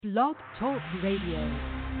Blog Talk Radio.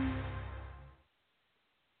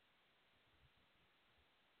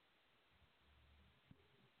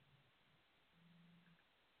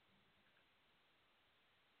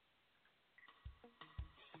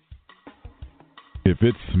 If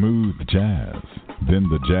it's smooth jazz, then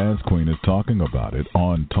the Jazz Queen is talking about it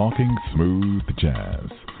on Talking Smooth Jazz.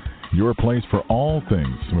 Your place for all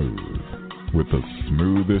things smooth. With the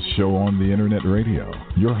smoothest show on the internet radio.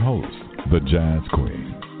 Your host, the Jazz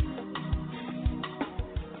Queen.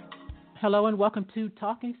 Hello and welcome to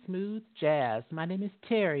Talking Smooth Jazz. My name is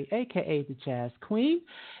Terry, a.k.a. the Jazz Queen.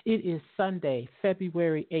 It is Sunday,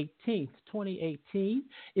 February 18th, 2018.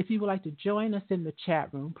 If you would like to join us in the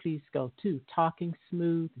chat room, please go to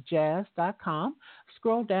talkingsmoothjazz.com.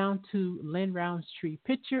 Scroll down to Lynn Rountree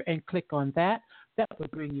picture and click on that. That will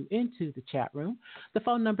bring you into the chat room. The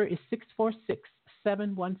phone number is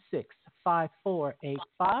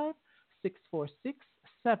 646-716-5485,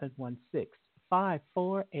 646-716-5485.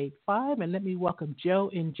 And let me welcome Joe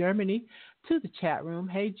in Germany to the chat room.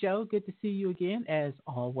 Hey, Joe, good to see you again, as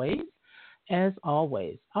always. As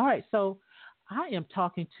always. All right, so I am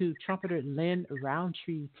talking to trumpeter Lynn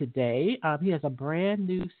Rountree today. He has a brand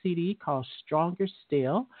new CD called Stronger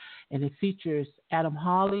Still, and it features Adam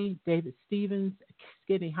Hawley, David Stevens,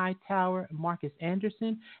 Skinny Hightower, Marcus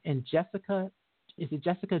Anderson, and Jessica. Is it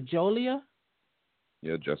Jessica Jolia?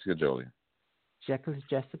 Yeah, Jessica Jolia.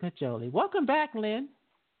 Jessica Jolie. Welcome back, Lynn.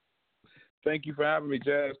 Thank you for having me,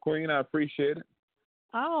 Jazz Queen. I appreciate it.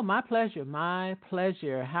 Oh, my pleasure. My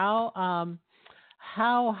pleasure. How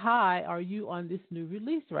high are you on this new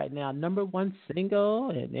release right now? Number one single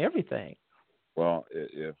and everything. Well,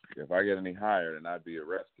 if I get any higher, then I'd be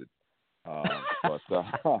arrested. But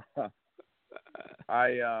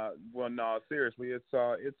well, no, seriously, it's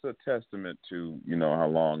a testament to how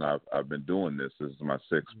long I've been doing this. This is my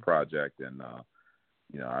sixth project, and I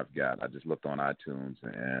just looked on iTunes,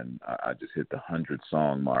 and I just hit the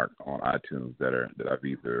 100-song mark on iTunes that I've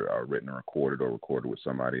either written or recorded with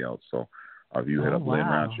somebody else. So you hit up Lynn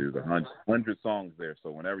Rountree. There's 100 songs there.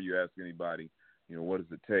 So whenever you ask anybody, what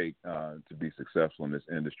does it take to be successful in this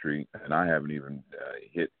industry, and I haven't even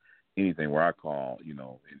hit anything where I call,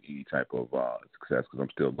 any type of success, because I'm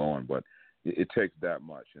still going, but it takes that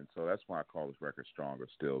much. And so that's why I call this record Stronger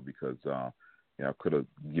Still, because, I could have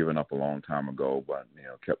given up a long time ago, but,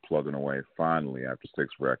 kept plugging away. Finally, after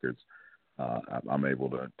 6 records, I'm able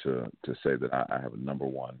to say that I have a number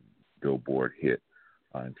one Billboard hit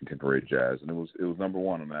in contemporary jazz. And it was number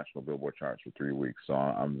one on the national Billboard charts for 3 weeks. So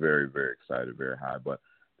I'm very, very excited, very high. But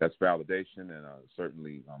that's validation, and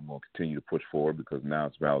certainly I'm going to continue to push forward, because now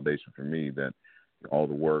it's validation for me that all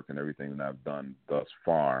the work and everything that I've done thus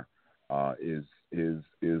far is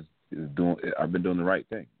doing. I've been doing the right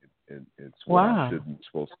thing. It's what I should be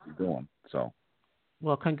supposed to be doing. So,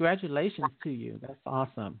 well, congratulations to you. That's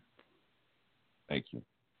awesome. Thank you.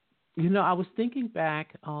 I was thinking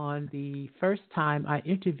back on the first time I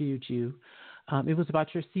interviewed you. It was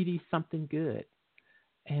about your CD, Something Good,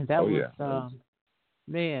 and that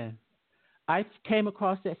man, I came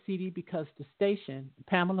across that CD because the station,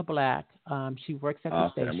 Pamela Black, she works at the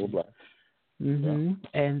station. Pamela Black. Mm-hmm. Yeah.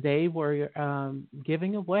 And they were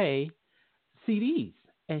giving away CDs.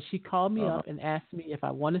 And she called me up and asked me if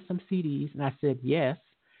I wanted some CDs, and I said yes.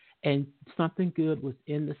 And Something Good was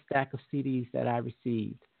in the stack of CDs that I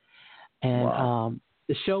received. And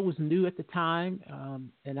the show was new at the time,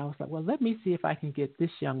 and I was like, well, let me see if I can get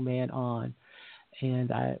this young man on.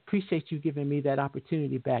 And I appreciate you giving me that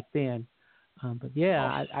opportunity back then. But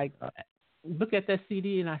yeah, I look at that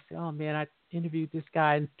CD and I said, oh man, I interviewed this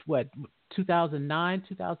guy in 2009,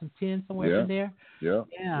 2010, somewhere in there. Yeah.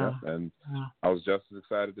 And I was just as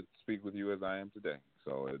excited to speak with you as I am today.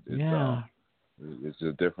 So it's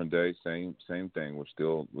a different day, same thing. We're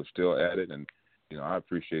still at it, and I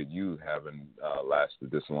appreciate you having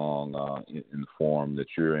lasted this long in the form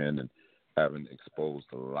that you're in, and having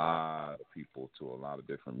exposed a lot of people to a lot of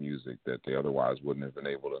different music that they otherwise wouldn't have been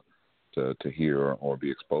able to hear or be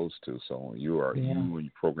exposed to. So you and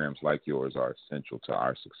programs like yours are essential to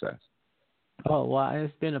our success. Oh, well,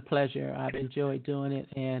 it's been a pleasure. I've enjoyed doing it,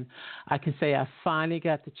 and I can say I finally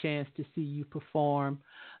got the chance to see you perform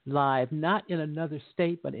live, not in another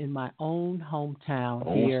state, but in my own hometown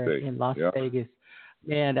in Las Vegas.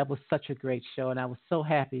 Man, that was such a great show, and I was so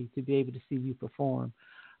happy to be able to see you perform.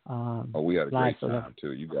 We had a great time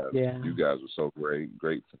too. You guys were so great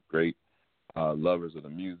lovers of the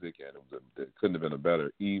music, and it couldn't have been a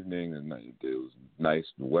better evening. And it was nice.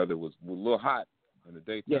 The weather was a little hot in the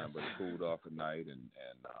daytime, but it cooled off at night, and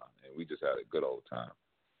we just had a good old time.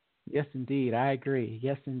 Yes, indeed. I agree.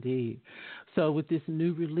 Yes, indeed. So with this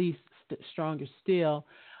new release, Stronger Still,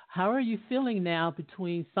 How are you feeling now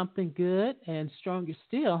between Something Good and Stronger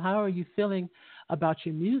Still? How are you feeling about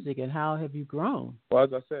your music, and how have you grown? Well, as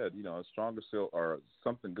I said, Stronger Still or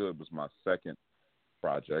Something Good was my second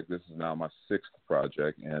project. This is now my sixth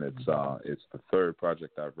project, and it's the third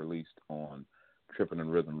project I've released on Trippin'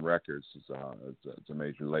 and Rhythm Records. It's a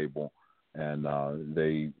major label, and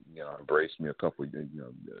they embraced me a couple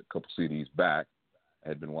CDs back. I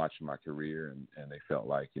had been watching my career, and they felt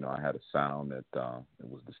like I had a sound that it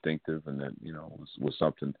was distinctive, and that was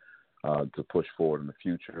something to push forward in the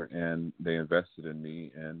future. And they invested in me,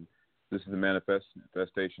 and this is the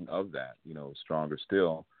manifestation of that. Stronger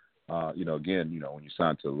Still. Again, when you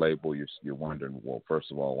sign to a label, you're wondering, well,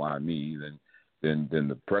 first of all, why me? Then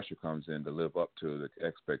the pressure comes in to live up to the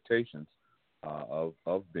expectations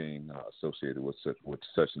of being associated with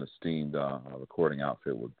such an esteemed recording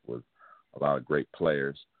outfit with a lot of great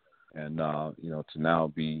players, and to now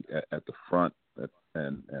be at the front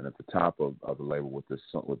and at the top of the label with this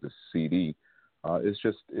CD,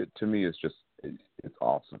 to me it's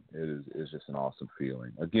awesome. It's just an awesome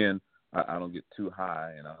feeling. Again, I don't get too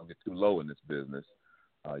high and I don't get too low in this business.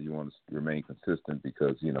 You want to remain consistent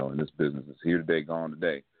because, in this business, it's here today, gone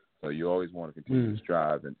today. So you always want to continue to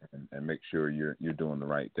strive and make sure you're doing the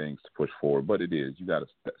right things to push forward. But you got to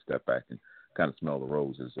step back and kind of smell the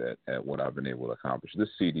roses at what I've been able to accomplish. This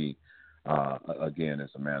CD, again, is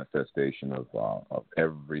a manifestation of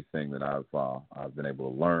everything that I've been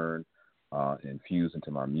able to learn, infuse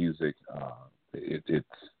into my music.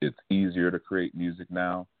 It's easier to create music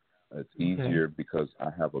now. It's easier because I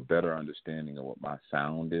have a better understanding of what my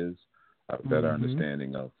sound is, a better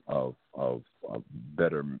understanding of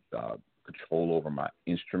better control over my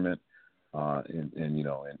instrument,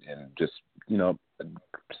 and just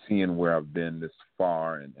seeing where I've been this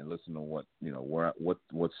far and listening to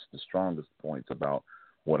what's the strongest points about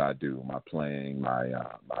what I do, my playing, my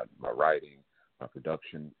writing, my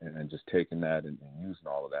production, and just taking that and using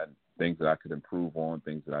all of that, things that I could improve on,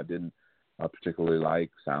 things that I didn't particularly like,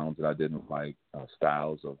 sounds that I didn't like,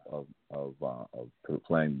 styles of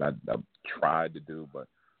playing that I tried to do but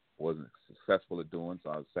wasn't successful at doing. So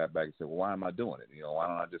I sat back and said, well, why am I doing it? Why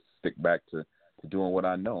don't I just stick back to doing what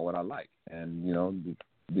I know, what I like, and to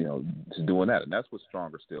doing that. And that's what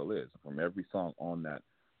Stronger Still is. From every song on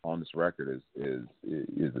this record is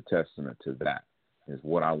a testament to that. Is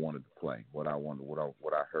what I wanted to play, what I wanted,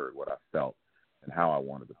 what I heard, what I felt, and how I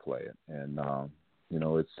wanted to play it. And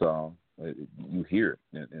you hear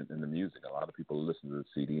it in the music. A lot of people listen to the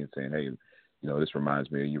CD and saying, hey, this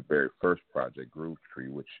reminds me of your very first project, Rountree,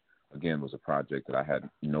 which again was a project that I had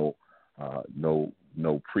no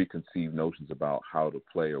preconceived notions about how to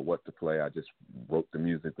play or what to play. I just wrote the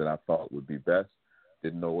music that I thought would be best.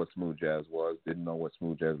 Didn't know what smooth jazz was. Didn't know what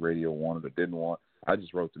smooth jazz radio wanted or didn't want. I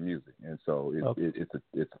just wrote the music, and so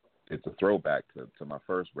it's a throwback to my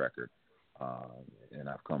first record, and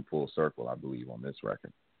I've come full circle, I believe, on this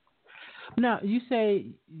record. Now, you say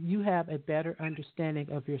you have a better understanding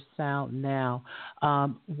of your sound now.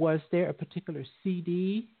 Was there a particular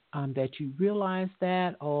CD that you realized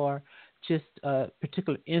that, or just a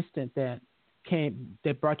particular instant that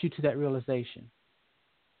brought you to that realization?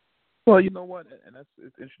 Well, you know what, and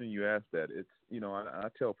it's interesting you asked that. It's I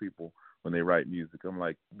tell people when they write music, I'm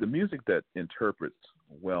like, the music that interprets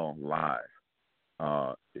well live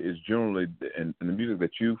is generally and the music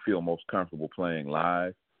that you feel most comfortable playing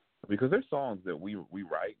live. Because there's songs that we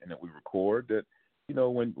write and that we record that,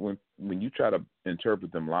 when you try to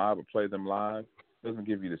interpret them live or play them live, it doesn't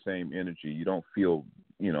give you the same energy. You don't feel,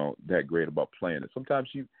 that great about playing it. Sometimes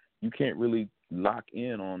you can't really lock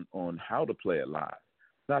in on how to play it live.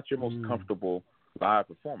 It's not your most comfortable live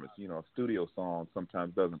performance. A studio song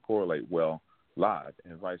sometimes doesn't correlate well live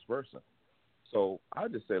and vice versa. So I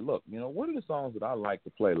just say, look, what are the songs that I like to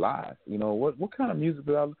play live? What kind of music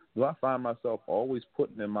do I find myself always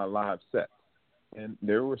putting in my live sets? And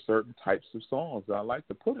there were certain types of songs that I like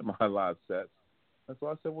to put in my live sets. And so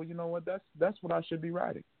I said, well, you know what? That's what I should be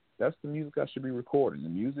writing. That's the music I should be recording. The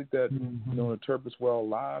music that interprets well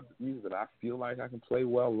live, the music that I feel like I can play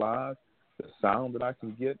well live, the sound that I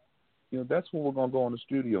can get. That's what we're gonna go in the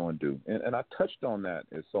studio and do. And I touched on that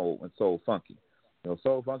in Soul Funky.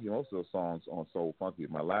 Soul Funky, most of those songs on Soul Funky,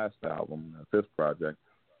 my last album, fifth project,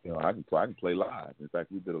 I can play live. In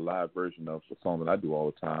fact, we did a live version of a song that I do all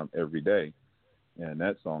the time, every day, and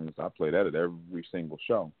that song I play that at every single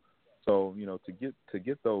show. So to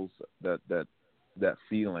get those that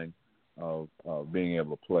feeling of being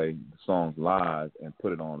able to play songs live and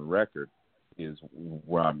put it on record is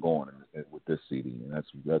where I'm going with this CD, and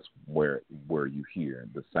that's where you hear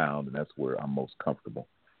the sound, and that's where I'm most comfortable.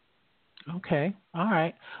 Okay. All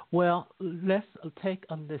right. Well, let's take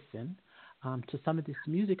a listen to some of this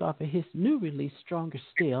music off of his new release, Stronger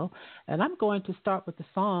Still. And I'm going to start with the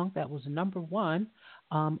song that was number one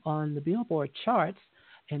on the Billboard charts,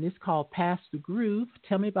 and it's called Pass the Groove.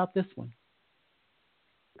 Tell me about this one.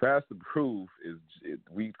 Pass the Groove is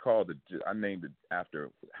we called it. I named it after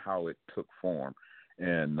how it took form,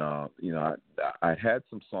 and I had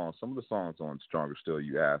some songs. Some of the songs on Stronger Still,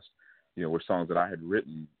 you asked, were songs that I had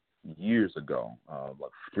written years ago.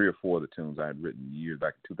 Like three or four of the tunes I had written years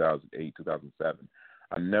back in 2008, 2007.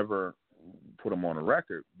 I never put them on a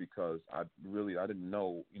record because I didn't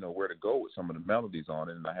know where to go with some of the melodies on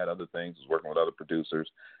it, and I had other things. I was working with other producers,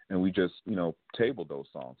 and we just tabled those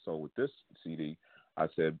songs. So with this CD, I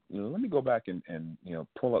said, let me go back and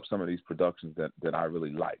pull up some of these productions that I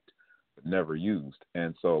really liked but never used.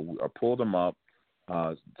 And so I pulled them up.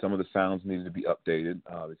 Some of the sounds needed to be updated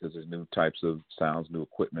because there's new types of sounds, new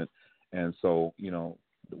equipment. And so,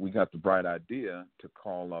 we got the bright idea to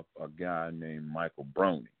call up a guy named Michael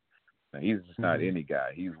Brony. Now, he's just not any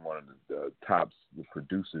guy. He's one of the tops, the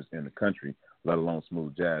producers in the country, let alone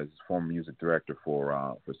smooth jazz. He's former music director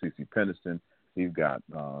for CeCe Peniston. He's got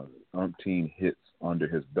umpteen hits under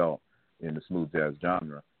his belt in the smooth jazz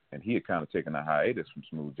genre, and he had kind of taken a hiatus from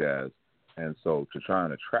smooth jazz. And so to try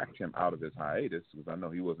and attract him out of his hiatus, because I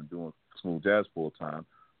know he wasn't doing smooth jazz full time,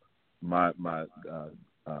 my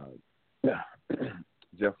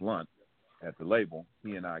Jeff Lunt at the label,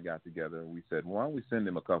 he and I got together and we said, why don't we send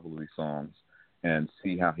him a couple of these songs and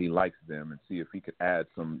see how he likes them and see if he could add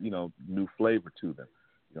some, new flavor to them,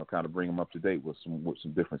 kind of bring them up to date with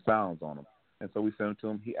some different sounds on them. And so we sent them to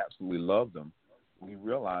him. He absolutely loved them. We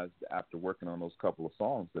realized after working on those couple of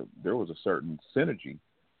songs that there was a certain synergy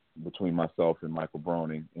between myself and Michael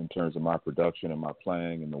Brony in terms of my production and my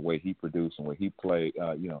playing and the way he produced and the way he played,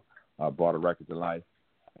 brought a record to life.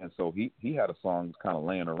 And so he had a song kind of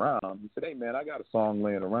laying around. He said, hey, man, I got a song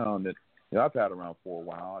laying around that I've had around for a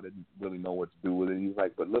while. I didn't really know what to do with it. He's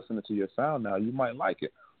like, but listening to your sound now, you might like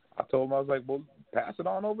it. I told him, I was like, well, pass it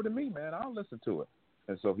on over to me, man. I'll listen to it.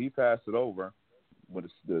 And so he passed it over. But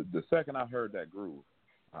the second I heard that groove,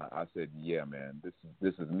 I said, yeah, man,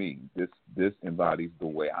 this is me. This embodies the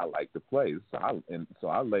way I like to play. So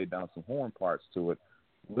I laid down some horn parts to it.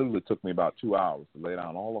 Literally took me about 2 hours to lay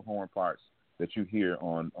down all the horn parts that you hear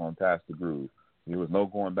on Pass the Groove. There was no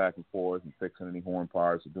going back and forth and fixing any horn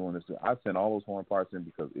parts or doing this. I sent all those horn parts in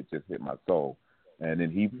because it just hit my soul. And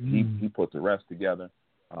then he put the rest together.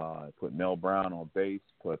 Put Mel Brown on bass.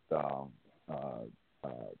 Put some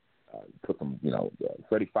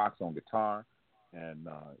Freddie Fox on guitar. And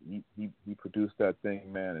he produced that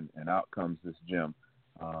thing, man, and out comes this gem,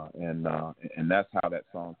 and that's how that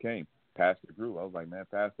song came. Pass the Groove. I was like, man,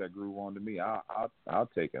 pass that groove on to me. I'll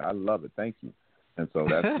take it. I love it. Thank you. And so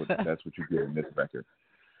that's what you get in this record.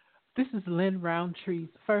 This is Lynn Rountree's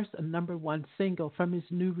first number one single from his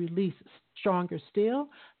new release, Stronger Still,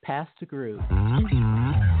 Pass the Groove.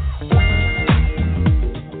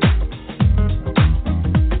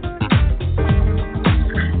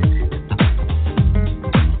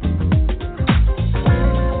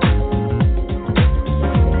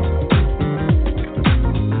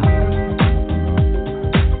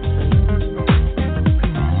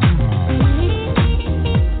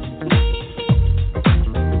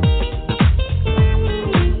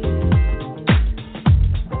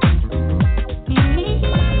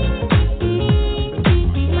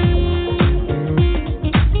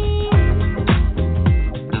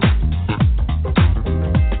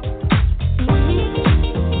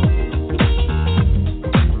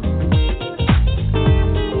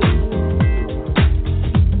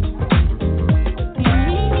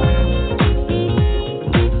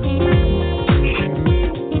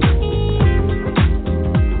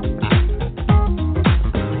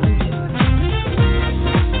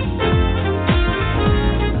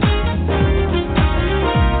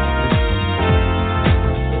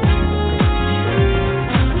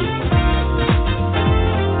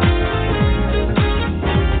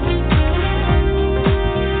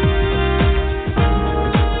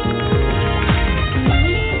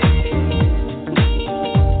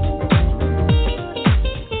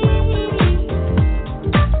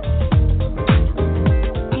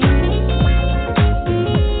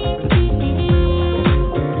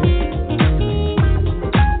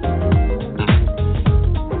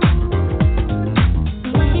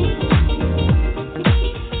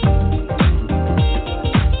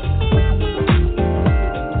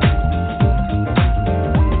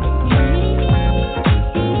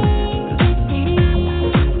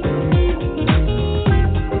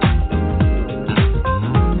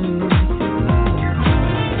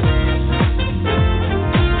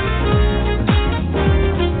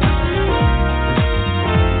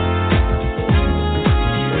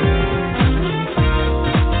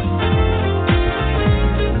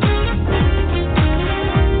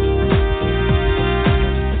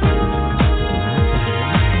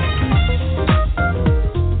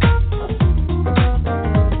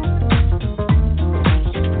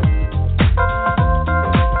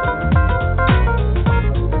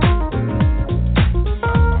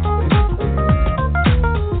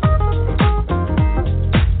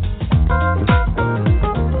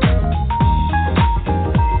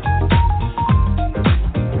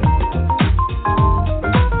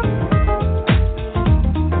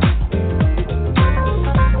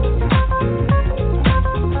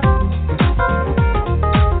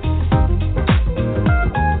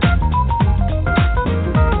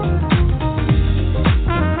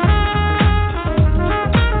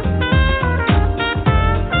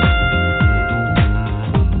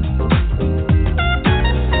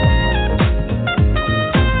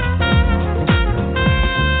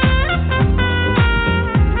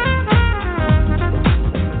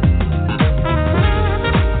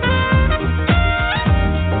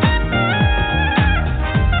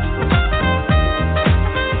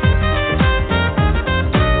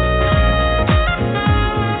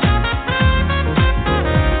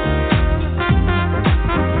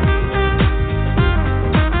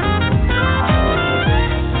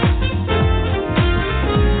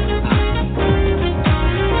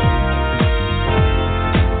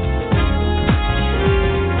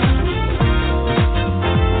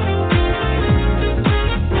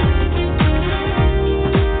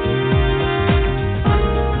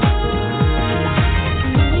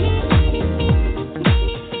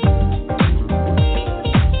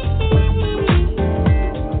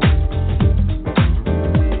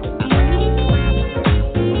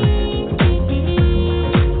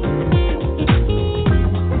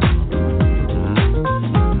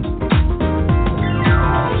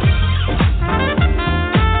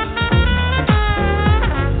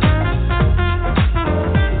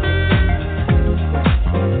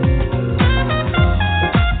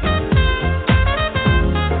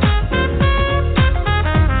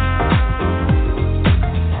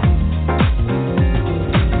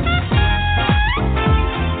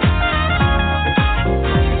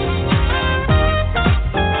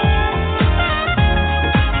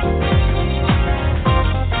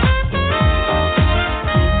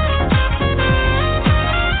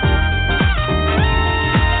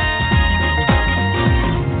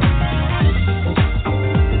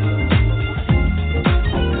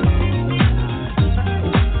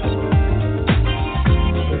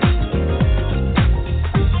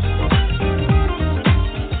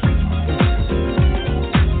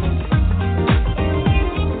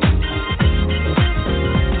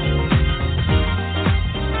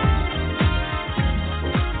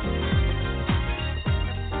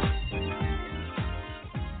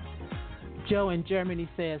 Joe in Germany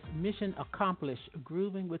says, mission accomplished,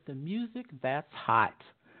 grooving with the music that's hot.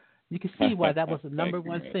 You can see why that was the number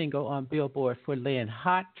one single on Billboard for Lynn.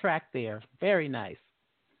 Hot track there. Very nice.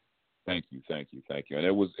 Thank you. And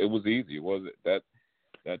it was easy. It was that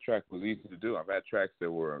track was easy to do. I've had tracks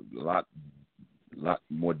that were a lot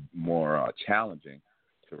more challenging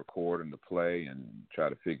to record and to play and try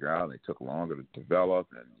to figure out. They took longer to develop,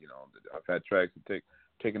 and I've had tracks that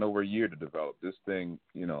taken over a year to develop. This thing,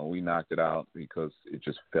 we knocked it out because it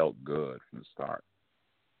just felt good from the start.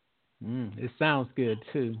 It sounds good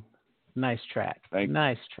too. Nice track.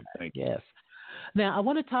 Nice track. Thank you. Yes. Now, I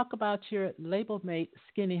want to talk about your label mate,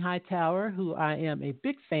 Skinny Hightower, who I am a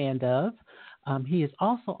big fan of. He is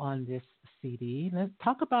also on this CD. Let's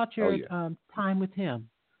talk about your time with him.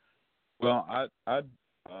 Well,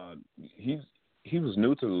 he was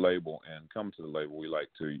new to the label, and coming to the label, we like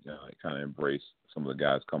to kind of embrace some of the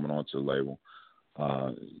guys coming onto the label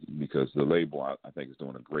because the label, I think, is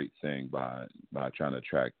doing a great thing by trying to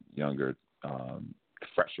attract younger,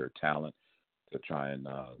 fresher talent to try and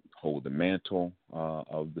hold the mantle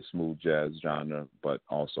of the smooth jazz genre, but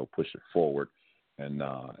also push it forward and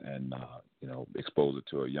expose it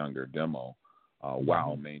to a younger demo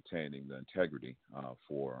while maintaining the integrity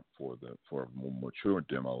for a more mature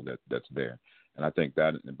demo that's there. And I think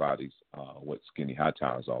that embodies what Skinny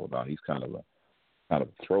Hightower is all about. He's kind of a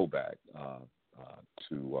throwback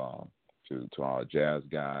to our jazz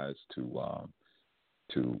guys, to all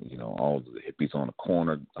the hippies on the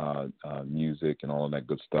corner music and all of that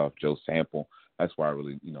good stuff. Joe Sample. That's why I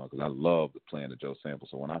really because I love the playing of Joe Sample.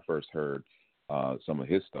 So when I first heard some of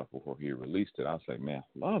his stuff before he released it, I was like, man,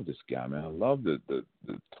 I love this guy, man. I love the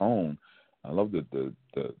tone. I love the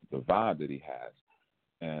vibe that he has.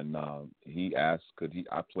 And he asked,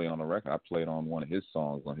 I play on the record? I played on one of his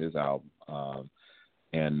songs on his album,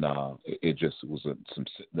 and it just was some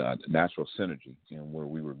natural synergy in where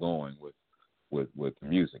we were going with the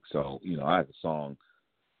music. So I have a song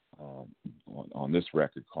on this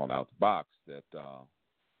record called "Out the Box" that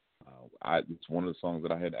it's one of the songs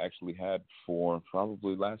that I had actually had for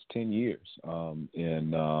probably the last 10 years,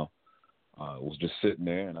 and was just sitting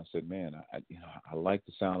there, and I said, man, I like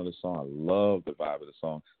the sound of the song. I love the vibe of the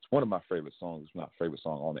song. It's one of my favorite songs. It's my favorite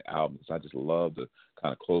song on the album. So I just love to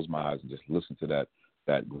kind of close my eyes and just listen to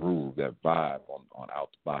that groove, that vibe on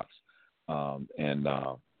Out the Box. And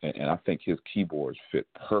I think his keyboards fit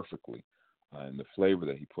perfectly, and the flavor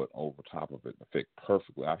that he put over top of it fit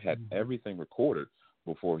perfectly. I've had everything recorded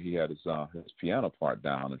before he had his piano part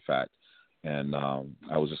down, in fact. And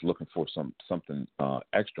I was just looking for something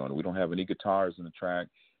extra on it. We don't have any guitars in the track.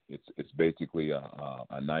 It's basically a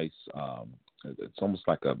nice, it's almost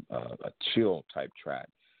like a chill type track.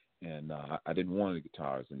 And I didn't want any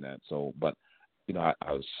guitars in that. So, but I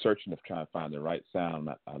was searching to try and find the right sound.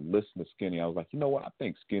 I listened to Skinny. I was like, you know what? I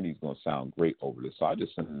think Skinny's going to sound great over this. So I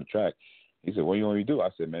just sent him the track. He said, what do you want me to do? I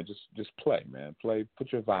said, man, just play, man. Play,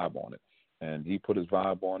 put your vibe on it. And he put his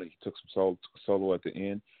vibe on it. He took some solo at the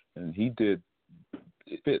end. And it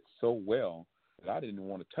fit so well that I didn't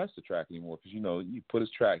want to touch the track anymore because, he put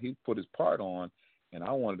his part on, and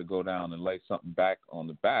I wanted to go down and lay something back on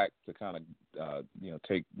the back to kind of,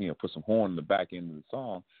 put some horn in the back end of the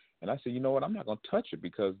song. And I said, you know what, I'm not going to touch it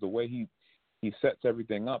because the way he sets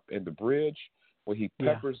everything up in the bridge, where he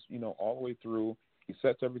peppers, all the way through, he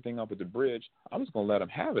sets everything up at the bridge. I'm just going to let him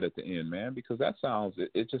have it at the end, man, because that sounds,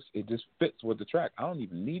 it just fits with the track. I don't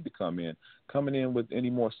even need to come in. Coming in with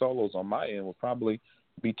any more solos on my end will probably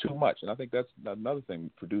be too much. And I think that's another thing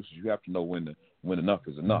with producers. You have to know when enough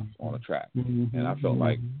is enough on a track. And I felt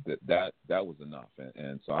like that was enough.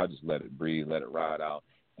 And so I just let it breathe, let it ride out.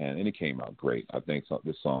 And it came out great. I think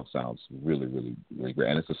this song sounds really, really, really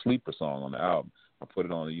great. And it's a sleeper song on the album. I put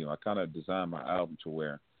it on, I kind of designed my album to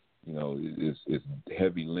where, it's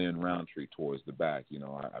heavy Lynn Rountree towards the back.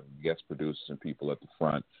 I've guest produced some people at the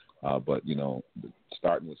front. But,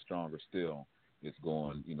 starting with Stronger Still, it's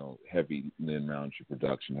going, heavy Lynn Rountree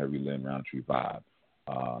production, heavy Lynn Rountree vibe,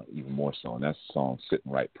 even more so. And that song's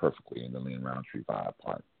sitting right perfectly in the Lynn Rountree vibe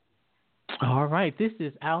part. All right. This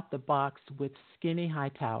is Out the Box with Skinny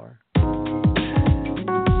Hightower.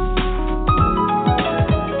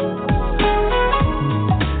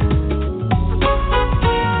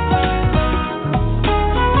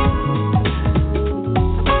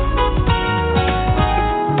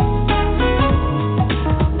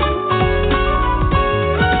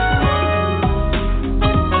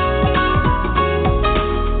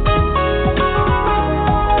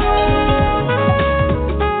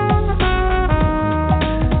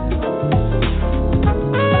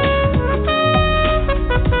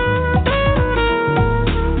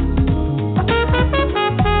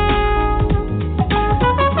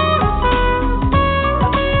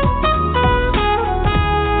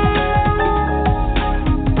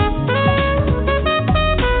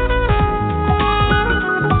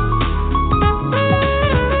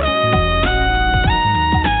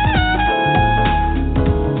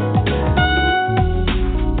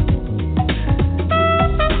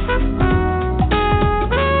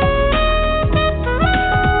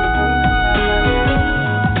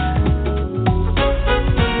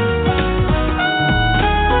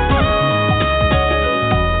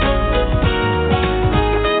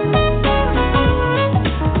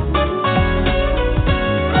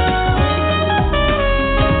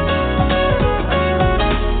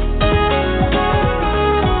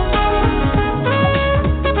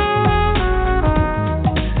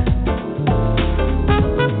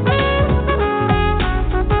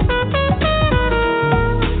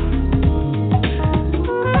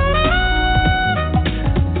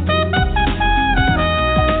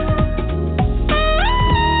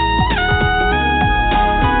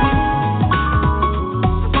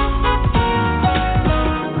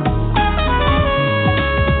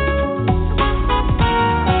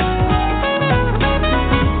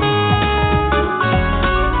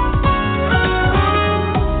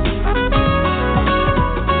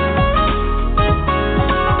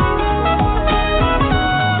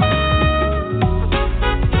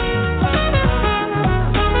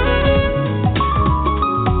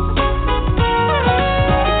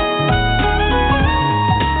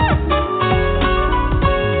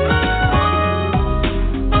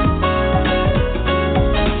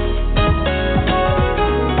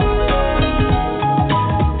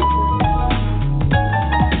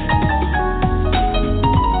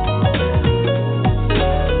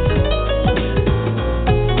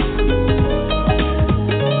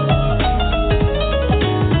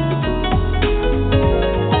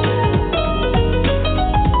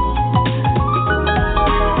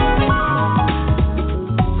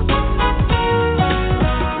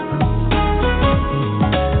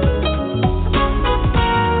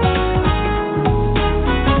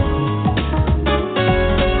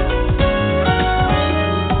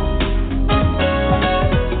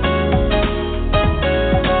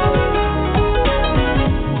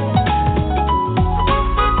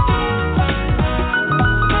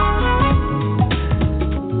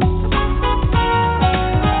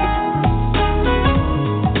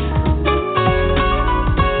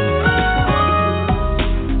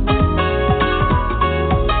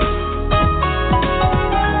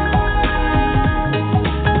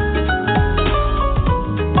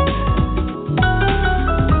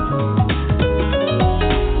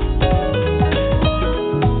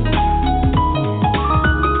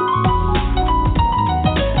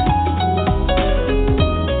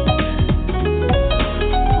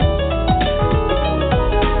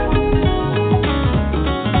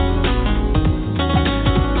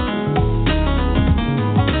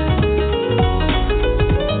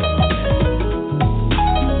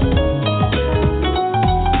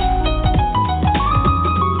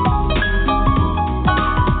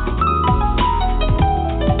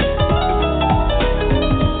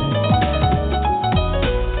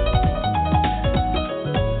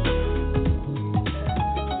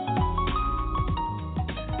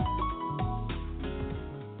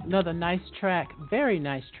 Another nice track, very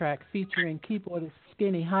nice track, featuring keyboardist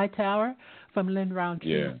Skinny Hightower from Lynn Yeah.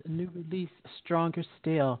 Rountree's new release, Stronger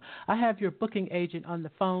Still. I have your booking agent on the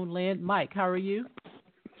phone, Lynn. Mike, how are you?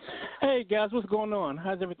 Hey guys, what's going on?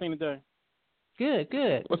 How's everything today? Good,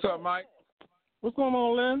 good. What's up, Mike? What's going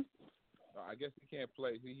on, Lynn? I guess he can't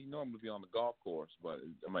play. He normally be on the golf course, but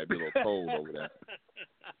it might be a little cold over there.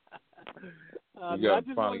 I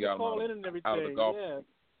just wanted to call in and everything. Out of the golf,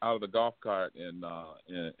 out of the golf cart and on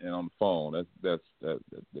the phone. That's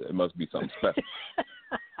it must be something special.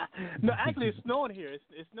 No, actually, it's snowing here. It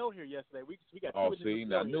snowed here yesterday. We got. Oh, see,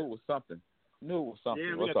 now I knew it was something.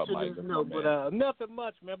 Yeah, What's up, Mike? No, but nothing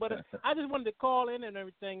much, man. But I just wanted to call in and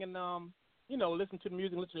everything, and listen to the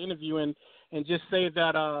music, listen to the interview, and just say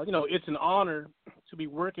that it's an honor to be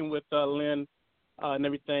working with Lynn and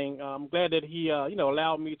everything. I'm glad that he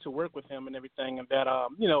allowed me to work with him and everything, and that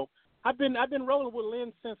I've been rolling with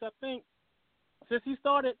Lynn since he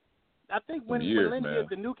started. I think when Lynn did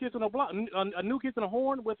the New Kids on the Block, a New Kids on the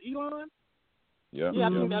Horn with Elon. Yeah, I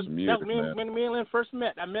think that's when me and Lynn first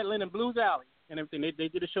met. I met Lynn in Blues Alley and everything. They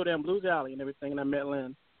did a show there in Blues Alley and everything, and I met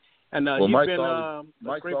Lynn. And Mike's great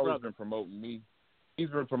always brother. been promoting me. He's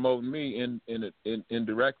been promoting me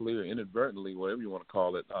indirectly or inadvertently, whatever you want to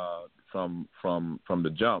call it, from the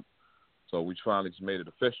jump. So we finally just made it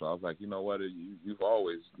official. I was like, you know what, you've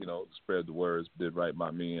always spread the words, did right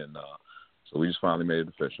by me, and so we just finally made it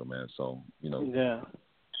official, man. So yeah.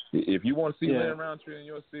 If you want to see Lynn Rountree in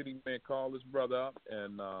your city, man, call this brother up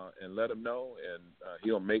and let him know, and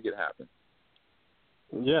he'll make it happen.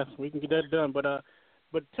 Yes, we can get that done.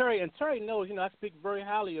 But Terry knows, I speak very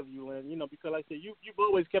highly of you, and because like I said, you've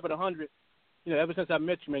always kept it 100. Ever since I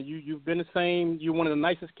met you, man, you've been the same. You're one of the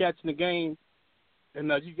nicest cats in the game,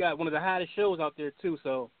 and you got one of the hottest shows out there too.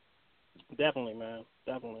 So definitely, man,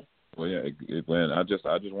 definitely. Well, yeah, Glenn, I just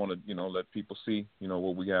want to let people see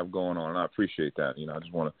what we have going on, and I appreciate that. I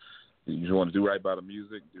just want to do right by the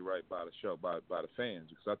music, do right by the show, by the fans,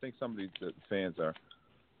 because I think some of the fans are.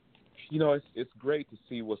 It's great to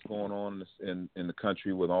see what's going on in the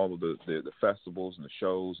country with all of the festivals and the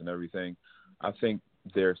shows and everything. I think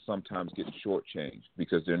they're sometimes getting shortchanged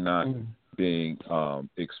because they're not being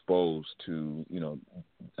exposed to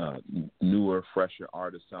newer, fresher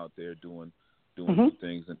artists out there doing new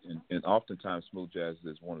things. And oftentimes smooth jazz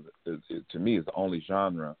is to me is the only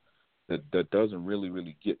genre that doesn't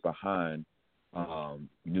really get behind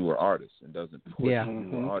newer artists and doesn't push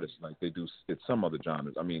newer artists like they do in some other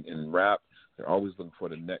genres. I mean, in rap, they're always looking for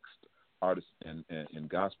the next artist, and in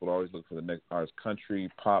gospel, they're always looking for the next artist. Country,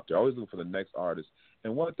 pop, they're always looking for the next artist.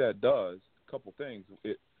 And what that does, a couple things,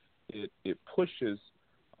 it pushes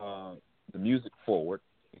the music forward,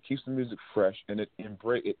 it keeps the music fresh, and it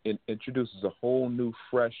introduces a whole new,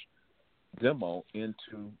 fresh demo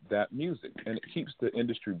into that music, and it keeps the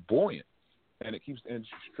industry buoyant, and it keeps the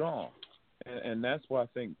industry strong. And that's why I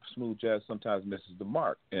think smooth jazz sometimes misses the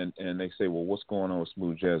mark. And they say, well, what's going on with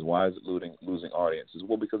smooth jazz? Why is it losing audiences?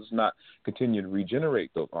 Well, because it's not continuing to regenerate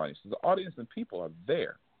those audiences. The audience and people are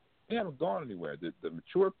there. They haven't gone anywhere. The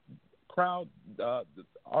mature crowd, the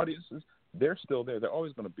audiences, they're still there. They're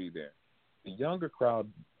always going to be there. The younger crowd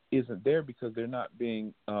isn't there because they're not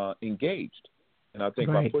being engaged. And I think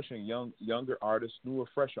by pushing younger artists, newer,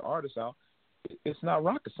 fresher artists out, it's not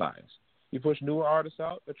rocket science. You push newer artists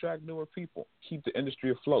out, attract newer people, keep the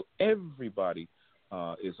industry afloat. Everybody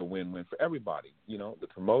is a win-win for everybody. The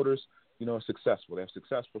promoters, are successful. They have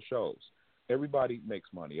successful shows. Everybody makes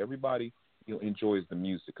money. Everybody, enjoys the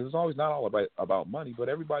music because it's always not all about money, but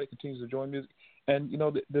everybody continues to enjoy music. And,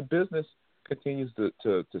 the business continues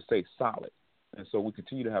to stay solid. And so we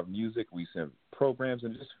continue to have music. We send programs,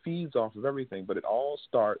 and it just feeds off of everything. But it all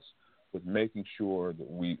starts with making sure that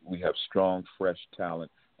we have strong, fresh talent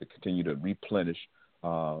to continue to replenish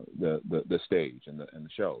the stage and the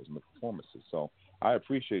shows and the performances. So I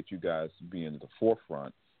appreciate you guys being at the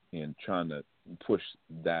forefront in trying to push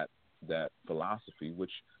that philosophy,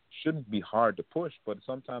 which shouldn't be hard to push, but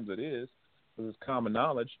sometimes it is, because it's common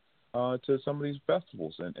knowledge to some of these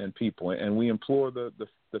festivals and people. And we implore the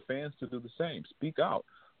fans to do the same. Speak out.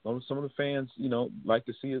 Some of the fans, like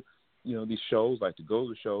to see these shows, like to go to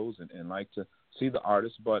the shows and like to see the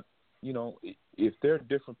artists, but if there are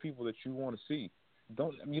different people that you want to see,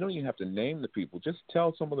 you don't even have to name the people. Just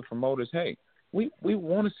tell some of the promoters, hey, we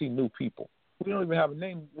want to see new people. We don't even have a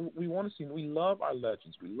name. We want to see. We love our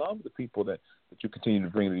legends. We love the people that you continue to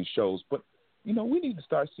bring to these shows. But we need to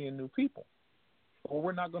start seeing new people, or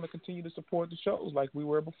we're not going to continue to support the shows like we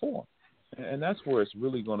were before. And that's where it's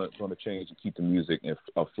really going to change and keep the music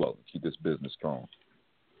afloat, keep this business strong.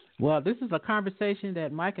 Well, this is a conversation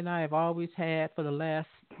that Mike and I have always had for the last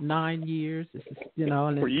 9 years. This is,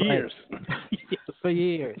 and For it's years. for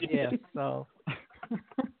years, yes. So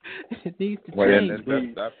it needs to Well,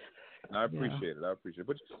 change. I appreciate it. I appreciate it.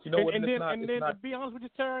 But you know what? And then to be honest with you,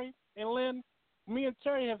 Terry and Lynn, me and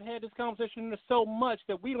Terry have had this conversation so much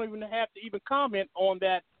that we don't even have to even comment on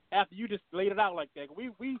that after you just laid it out like that.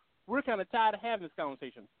 We're kind of tired of having this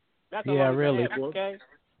conversation. That's all really. okay.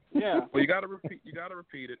 Yeah. Well, you got to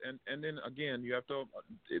repeat it, and then again, you have to.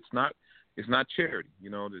 It's not charity.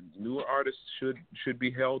 The newer artists should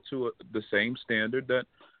be held to the same standard that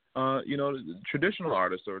the traditional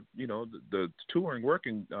artists or the touring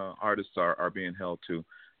working artists are being held to.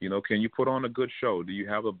 Can you put on a good show? Do you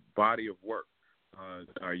have a body of work?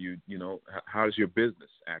 Are you how's your business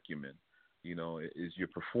acumen? Is your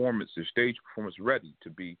stage performance ready to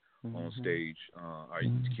be on stage?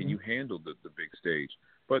 Can you handle the big stage?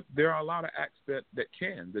 But there are a lot of acts that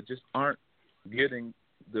just aren't getting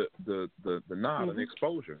the nod and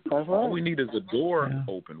exposure. All we need is a door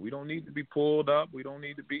open. We don't need to be pulled up. We don't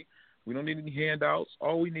need any handouts.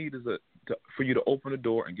 All we need is for you to open the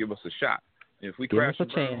door and give us a shot. And if we crash and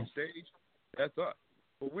burn on stage, that's us.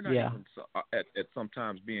 But we're not even at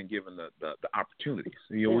sometimes being given the opportunities.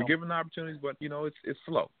 We're given the opportunities, but it's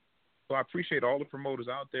slow. So I appreciate all the promoters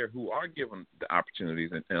out there who are giving the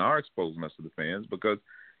opportunities and are exposing us to the fans, because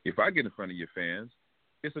if I get in front of your fans,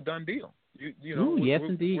 it's a done deal. Yes,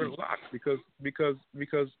 indeed. We're locked because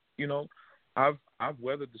I've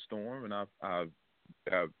weathered the storm, and I've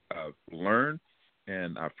learned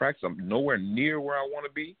and I've practiced. I'm nowhere near where I want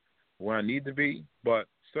to be, where I need to be, but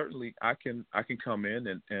certainly I can come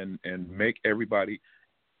in and make everybody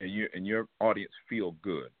and your audience feel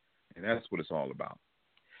good, and that's what it's all about.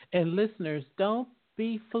 And listeners, don't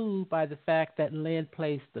be fooled by the fact that Len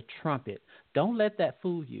plays the trumpet. Don't let that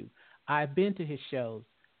fool you. I've been to his shows.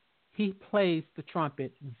 He plays the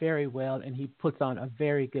trumpet very well, and he puts on a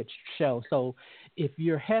very good show. So if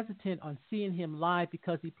you're hesitant on seeing him live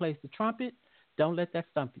because he plays the trumpet, don't let that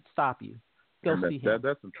stop you. Go see him.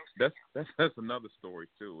 That's another story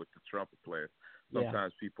too with the trumpet player.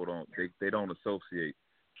 Sometimes people don't associate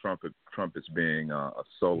trumpets being a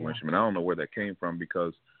solo instrument. I don't know where that came from,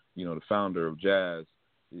 because the founder of jazz,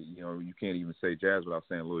 you can't even say jazz without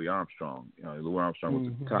saying Louis Armstrong. Louis Armstrong was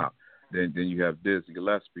at the top. Then you have Dizzy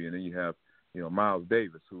Gillespie, and then you have Miles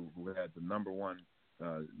Davis, who had the number one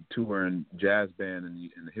touring jazz band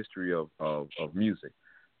in the history of music.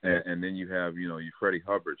 And then you have your Freddie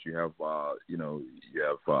Hubbards, you have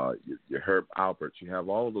your Herb Alperts, you have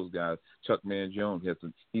all of those guys. Chuck Mangione,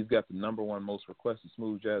 he's got the number one most requested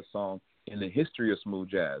smooth jazz song in the history of smooth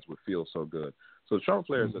jazz with "Feel So Good." So the trumpet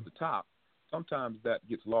players at the top, sometimes that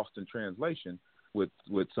gets lost in translation with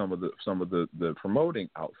some of the promoting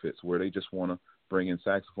outfits, where they just want to bring in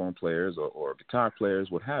saxophone players or guitar players,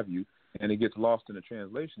 what have you, and it gets lost in the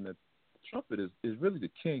translation that the trumpet is really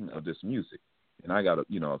the king of this music. And I got to,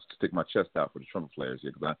 stick my chest out for the trumpet players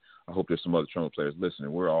here, because I hope there's some other trumpet players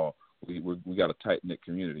listening. We got a tight-knit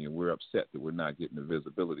community, and we're upset that we're not getting the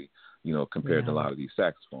visibility, compared to a lot of these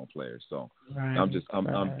saxophone players. So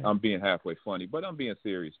I'm being halfway funny, but I'm being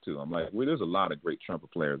serious too. I'm like, there's a lot of great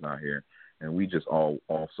trumpet players out here, and we just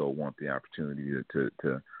also want the opportunity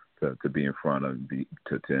to be in front of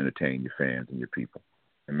to entertain your fans and your people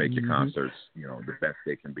and make your concerts, the best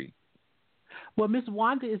they can be. Well, Miss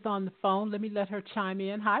Wanda is on the phone. Let me let her chime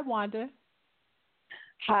in. Hi, Wanda.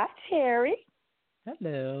 Hi, Terry.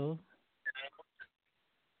 Hello.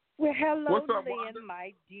 Well, hello, What's up, Lynn, Wanda?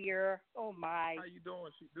 my dear. Oh, my. How you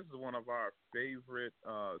doing? This is one of our favorite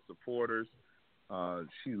supporters.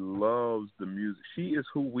 She loves the music. She is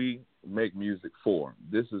who we make music for.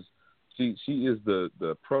 She is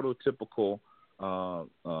the prototypical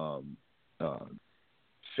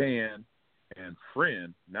fan and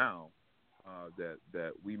friend now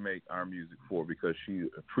that we make our music for, because she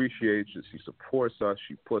appreciates it. She supports us.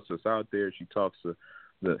 She puts us out there. She talks to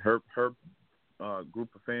her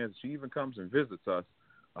group of fans. She even comes and visits us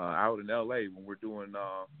out in L.A. when we're doing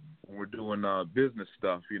business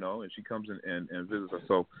stuff, and she comes in and visits us.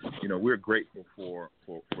 So, we're grateful for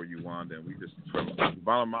you, Wanda, and we just, from the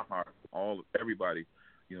bottom of my heart, everybody,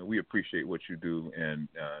 we appreciate what you do, and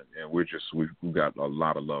we've got a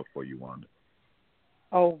lot of love for you, Wanda.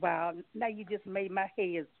 Oh, wow. Now you just made my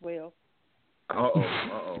head swell.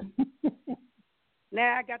 Uh-oh.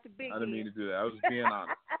 Now I got the big I didn't mean to do that. I was being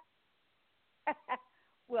honest.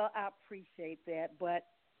 Well, I appreciate that. But,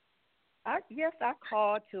 I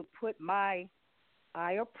called to put I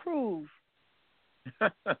approve.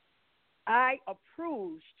 I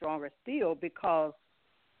approve Stronger Still, because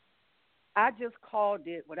I just called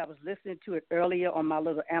it, when I was listening to it earlier on my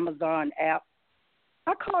little Amazon app,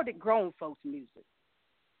 I called it grown folks music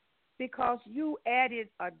because you added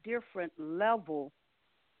a different level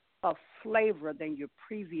of flavor than your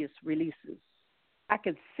previous releases. I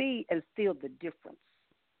can see and feel the difference.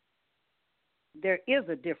 There is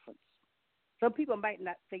a difference. Some people might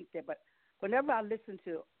not think that, but whenever I listen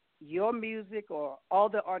to your music or all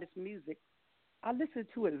the artists' music, I listen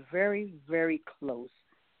to it very, very close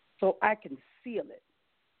so I can feel it.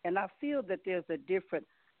 And I feel that there's a different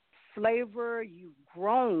flavor. You've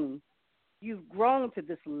grown to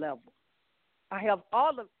this level. I have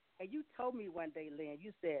all of, and you told me one day, Lynn,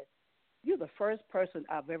 you said, you're the first person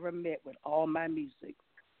I've ever met with all my music.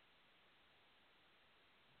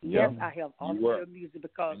 Yes, I have all of your music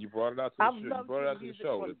because and you brought it out to the show. You brought it out to the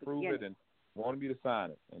show to prove it and wanted me to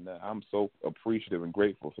sign it. And I'm so appreciative and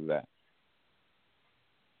grateful for that.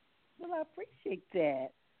 Well, I appreciate that.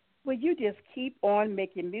 Well, you just keep on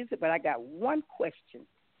making music, but I got one question.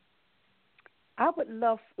 I would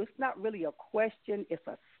love, it's not really a question, it's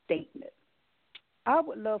a statement. I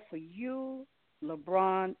would love for you,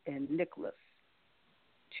 LeBron, and Nicholas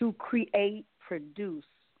to create, produce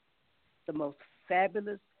the most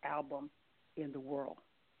fabulous album in the world.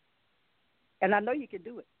 And I know you can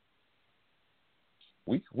do it.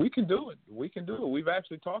 We can do it. We can do it. We've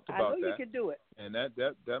actually talked about that. I know you can do it. And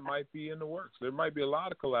that might be in the works. There might be a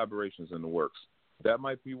lot of collaborations in the works. That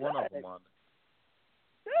might be one of them, Wanda.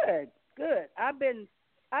 Good. I've been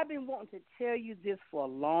wanting to tell you this for a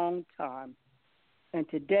long time. And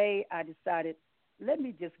today I decided, let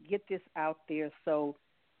me just get this out there so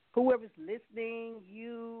whoever's listening,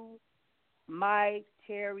 you, Mike,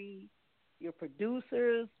 Terry, your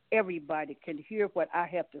producers, everybody can hear what I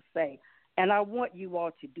have to say. And I want you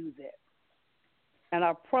all to do that. And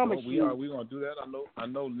I promise you. We're going to do that. I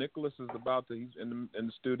know Nicholas is about to, he's in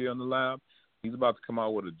the studio in the lab. He's about to come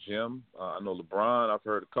out with a gem. I know LeBron, I've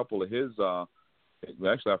heard a couple of his,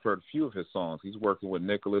 actually I've heard a few of his songs. He's working with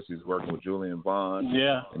Nicholas. He's working with Julian Vaughn.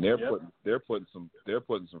 Yeah. And they're putting some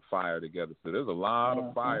fire together. So there's a lot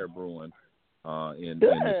of fire brewing in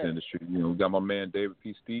this industry. You know, we got my man David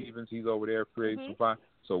P. Stevens. He's over there creating some fire.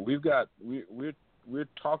 So we're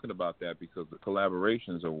talking about that because the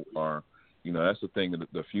collaborations are you know, that's the thing of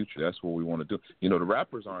the future. That's what we want to do. You know, the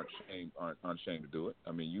rappers aren't ashamed to do it.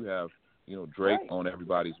 I mean, you have, you know, Drake on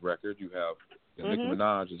everybody's record. You have Nicki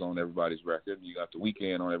Minaj is on everybody's record. You got The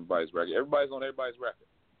Weeknd on everybody's record. Everybody's on everybody's record,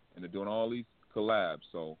 and they're doing all these collabs.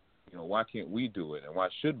 So, you know, why can't we do it, and why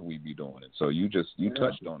shouldn't we be doing it? So you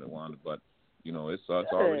touched on it, Wanda, but you know, it's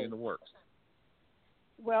already in the works.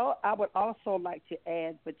 Well, I would also like to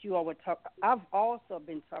add, but you all would talk. I've also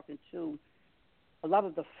been talking to a lot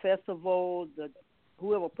of the festivals,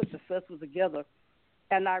 whoever put the festival together,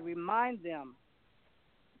 and I remind them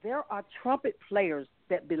there are trumpet players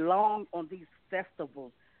that belong on these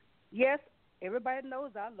festivals. Yes, everybody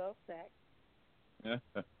knows I love sax,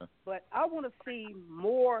 but I want to see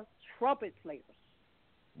more trumpet players.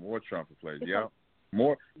 More trumpet players, yeah.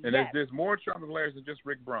 More, and there's more trumpet players than just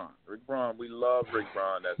Rick Braun. Rick Braun, we love Rick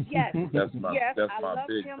Braun. That's my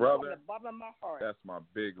big brother. From the bottom of my heart. That's my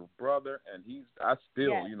big brother, and I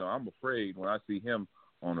still, you know, I'm afraid when I see him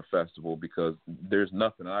on a festival because there's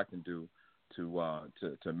nothing I can do to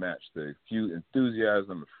match the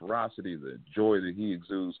enthusiasm, the ferocity, the joy that he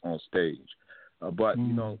exudes on stage. But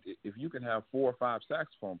you know, if you can have 4 or 5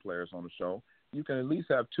 saxophone players on the show, you can at least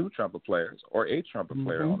have 2 trumpet players or a trumpet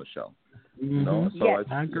player on the show. You know, so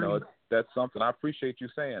that's something. I appreciate you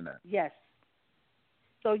saying that. Yes.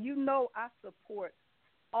 So you know, I support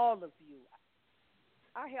all of you.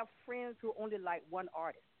 I have friends who only like one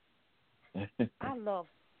artist. I love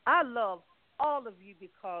all of you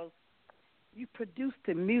because you produce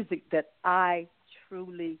the music that I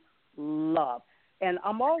truly love. And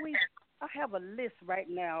I have a list right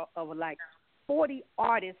now of like 40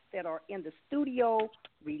 artists that are in the studio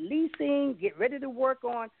releasing, get ready to work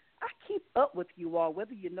on. I keep up with you all,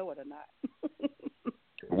 whether you know it or not.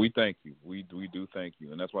 We thank you. We do thank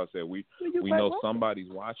you. And that's why I said we know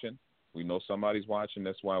somebody's watching. We know somebody's watching.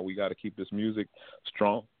 That's why we got to keep this music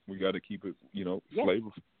strong. We got to keep it, you know,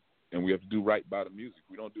 flavorful. And we have to do right by the music.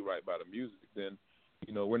 If we don't do right by the music, then,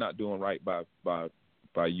 you know, we're not doing right by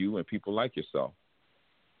you and people like yourself.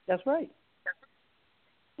 That's right.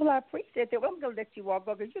 Well, I appreciate that. Well, I'm going to let you all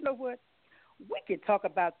go because you know what? We could talk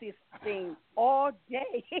about this thing all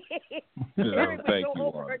day. Thank you,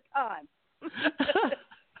 over her time.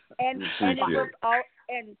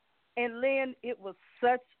 and Lynn, it was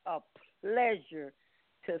such a pleasure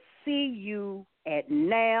to see you at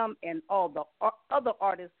NAMM and all the other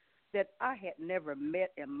artists that I had never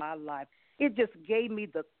met in my life. it just gave me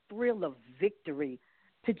the thrill of victory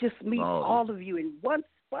to just meet all of you in one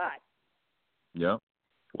spot. Yeah.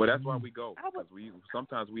 Well, that's why we go. Because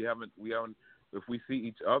sometimes we haven't. If we see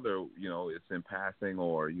each other, it's in passing,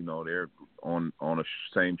 or they're on a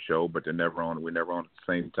same show, but we're never on at the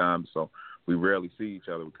same time. So we rarely see each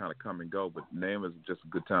other. We kind of come and go. But NAMM is just a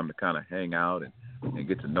good time to kind of hang out and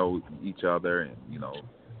get to know each other, and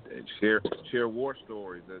and share war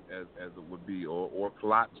stories as it would be, or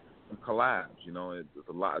plots and collabs. It's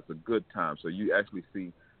a lot. It's a good time. So you actually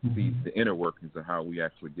see the inner workings of how we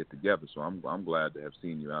actually get together. So I'm glad to have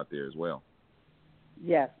seen you out there as well.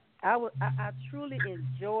 Yes, I truly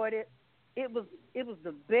enjoyed it. It was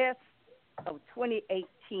the best of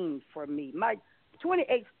 2018 for me. My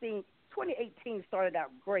 2018 started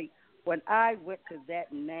out great when I went to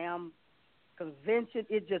that NAMM convention.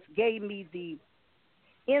 It just gave me the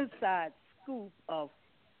inside scoop of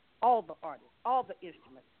all the artists, all the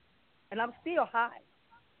instruments, and I'm still high.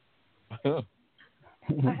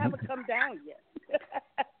 I haven't come down yet.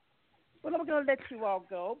 But I'm going to let you all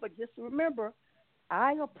go. But just remember,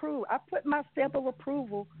 I approve. I put my stamp of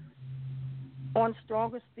approval on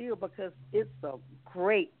Stronger Steel because it's a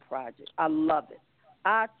great project. I love it.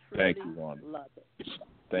 I truly love it.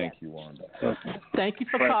 Thank you, Wanda. Thank you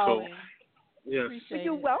for calling. Yes.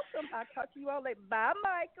 You're welcome. I'll talk to you all later. Bye,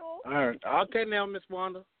 Michael. All right. Okay, now, Miss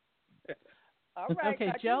Wanda. All right. Okay,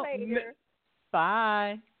 talk Joe. to you later.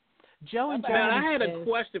 Bye. Joe and Joe. I had a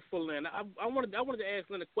question for Lynn. I wanted to ask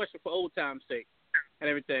Lynn a question for old time's sake and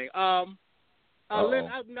everything. Lynn,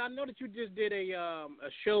 I know that you just did a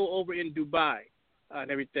show over in Dubai and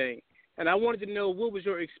everything, and I wanted to know what was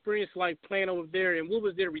your experience like playing over there, and what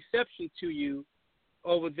was their reception to you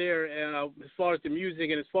over there, as far as the music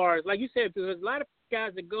and as far as, like you said, because there's a lot of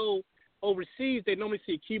guys that go overseas, they normally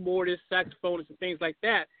see keyboardists, saxophonists, and things like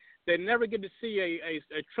that. They never get to see a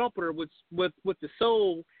trumpeter with the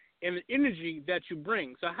soul and the energy that you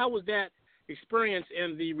bring. So how was that experience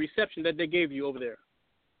and the reception that they gave you over there?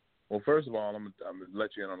 Well, first of all, I'm gonna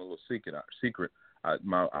let you in on a little secret. I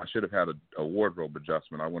should have had a wardrobe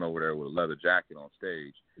adjustment. I went over there with a leather jacket on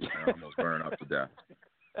stage, and I almost burned up to death.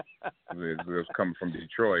 It was coming from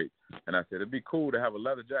Detroit, and I said it'd be cool to have a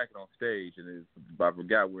leather jacket on stage, and I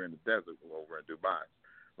forgot we're in the desert over in Dubai,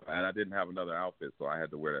 and I didn't have another outfit, so I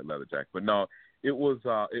had to wear that leather jacket. But no, it was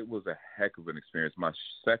a heck of an experience. My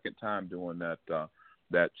second time doing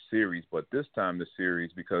that series, but this time the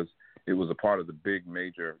series, because it was a part of the big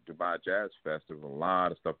major Dubai Jazz Fest. There was a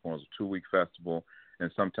lot of stuff going on. It was a 2-week festival,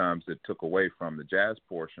 and sometimes it took away from the jazz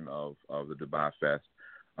portion of the Dubai Fest.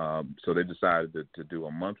 So they decided to do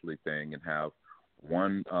a monthly thing and have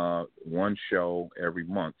one show every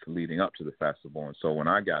month leading up to the festival. And so when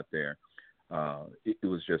I got there, it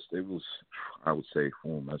was I would say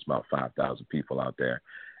that's about 5,000 people out there,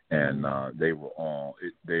 and they were all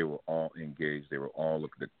engaged. They were all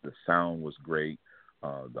looking. The sound was great.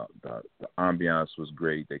 The ambiance was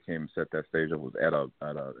great. They came and set that stage up. It was at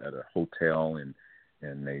a hotel, and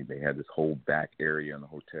they had this whole back area in the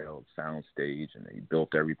hotel, sound stage, and they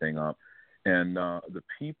built everything up. And the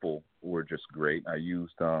people were just great. I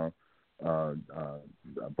used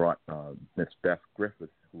brought Miss Beth Griffith,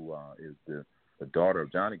 who is the daughter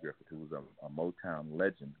of Johnny Griffith, who was a Motown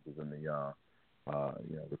legend, who was in the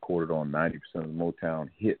recorded on 90% of the Motown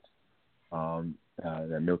hits.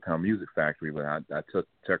 The Milltown Music Factory, but I took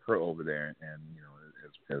her over there, and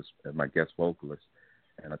as my guest vocalist,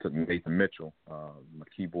 and I took Nathan Mitchell, my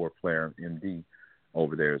keyboard player, MD,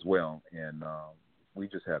 over there as well, and we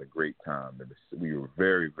just had a great time. We were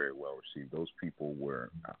very, very well received. Those people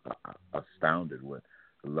were astounded with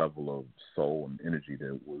the level of soul and energy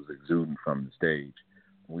that was exuding from the stage.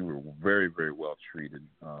 We were very, very well treated,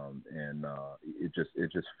 and it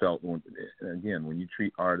just felt. Again, when you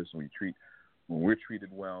treat artists, when we're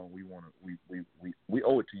treated well, we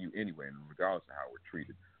owe it to you anyway, regardless of how we're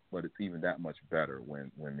treated. But it's even that much better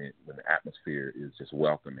when the atmosphere is just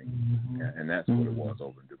welcoming, and that's what it was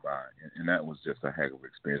over in Dubai, and that was just a heck of an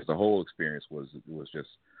experience. The whole experience was just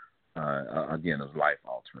again, it was life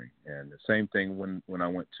altering. And the same thing when I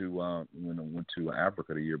went to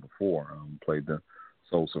Africa the year before, played the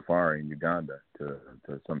Soul Safari in Uganda to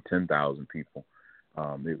some 10,000 people.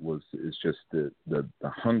 It's just the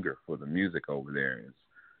hunger for the music over there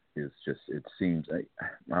is just, it seems,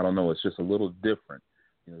 I don't know, it's just a little different.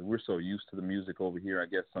 We're so used to the music over here. I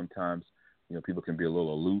guess sometimes, people can be a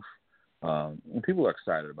little aloof. And people are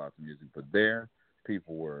excited about the music, but there,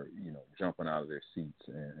 people were, jumping out of their seats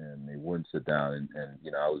and they wouldn't sit down.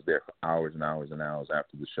 And I was there for hours and hours and hours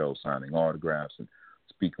after the show, signing autographs and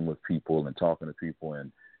speaking with people and talking to people.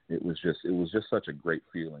 And it was just such a great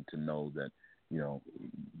feeling to know that,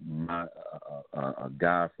 a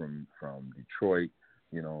guy from Detroit,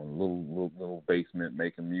 little basement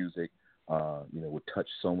making music, would touch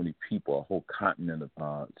so many people, a whole continent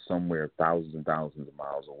of somewhere thousands and thousands of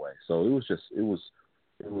miles away. So it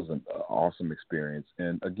was an awesome experience.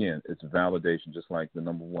 And again, it's validation, just like the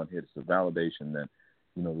number one hit. It's a validation that,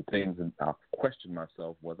 the things that I question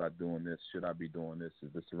myself, was I doing this? Should I be doing this?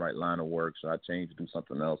 Is this the right line of work? Should I change to do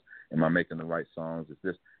something else? Am I making the right songs? Is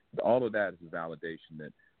this, all of that is validation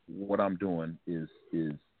that what I'm doing is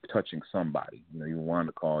touching somebody. Even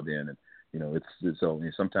Wanda called in and, it's so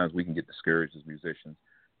sometimes we can get discouraged as musicians,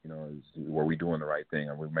 were we doing the right thing?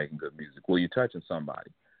 Are we making good music? Well, you're touching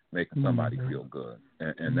somebody, making somebody feel good.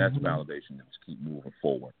 And that's validation to just keep moving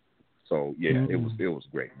forward. So yeah, it was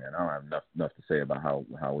great, man. I don't have enough to say about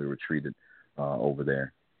how we were treated over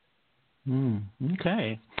there.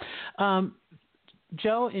 Okay.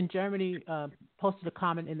 Joe in Germany posted a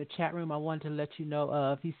comment in the chat room I wanted to let you know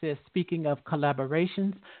of. He says, speaking of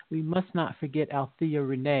collaborations, we must not forget Althea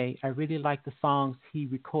Renee. I really like the songs he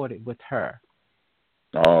recorded with her.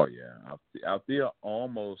 Oh yeah, Althea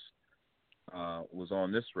almost was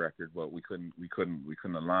on this record, but we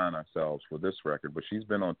couldn't align ourselves for this record. But she's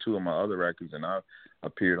been on two of my other records, and I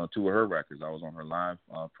appeared on two of her records. I was on her live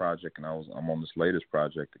project, and I'm on this latest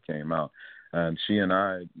project that came out. And she and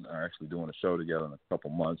I are actually doing a show together in a couple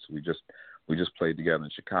months. We just played together in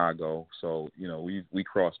Chicago, so we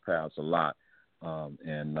cross paths a lot.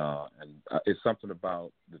 And it's something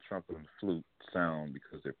about the trumpet and flute sound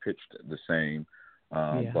because they're pitched the same.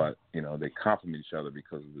 But they complement each other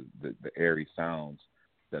because of the airy sounds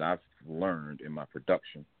that I've learned in my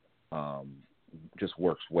production just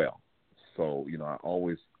works well. So I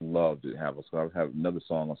always love to have I have another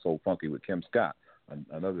song on Soul Funky with Kim Scott,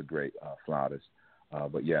 another great flautist.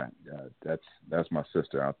 But yeah, that's my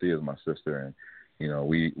sister. Althea is my sister, and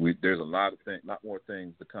we there's a lot more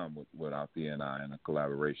things to come with Althea and I in the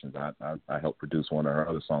collaborations. I helped produce one of her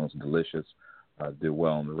other songs, Delicious, did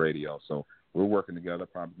well on the radio. So we're working together.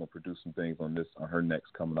 Probably gonna produce some things on her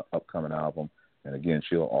next upcoming album. And again,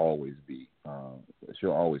 she'll always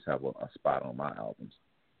have a spot on my albums.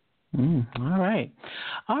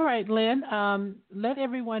 All right, Lynn. Let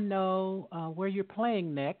everyone know where you're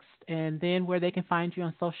playing next, and then where they can find you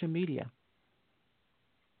on social media.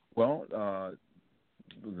 Well,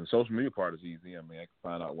 the social media part is easy. I mean, I can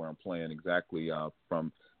find out where I'm playing exactly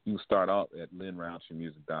from. You can start out at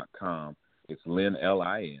LynnRountreeMusic.com. It's Lynn,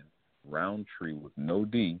 Lin, Rountree with no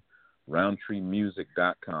D,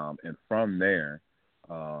 RountreeMusic.com, and from there,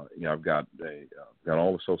 I've got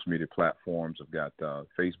all the social media platforms. I've got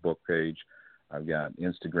Facebook page, I've got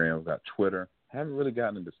Instagram, I've got Twitter. I haven't really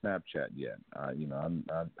gotten into Snapchat yet. I'm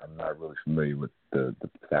not really familiar with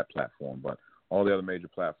that platform, but all the other major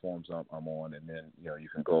platforms I'm on, and then you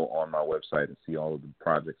can go on my website and see all of the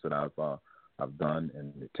projects that I've done,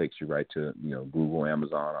 and it takes you right to Google,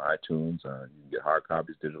 Amazon, or iTunes. You can get hard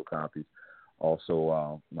copies, digital copies.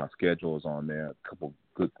 Also, my schedule is on there. A couple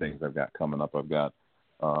good things I've got coming up. I've got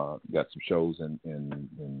some shows in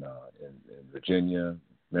Virginia,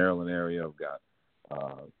 Maryland area. I've got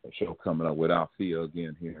a show coming up with Althea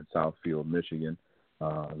again here in Southfield, Michigan.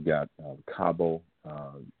 I've got Cabo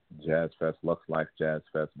Jazz Fest, Lux Life Jazz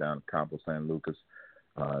Fest down in Cabo San Lucas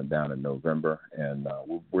down in November. And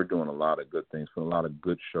we're doing a lot of good things, putting a lot of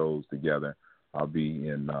good shows together. I'll be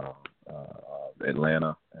in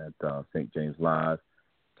Atlanta at St. James Live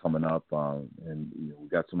coming up, and we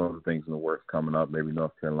got some other things in the works coming up. Maybe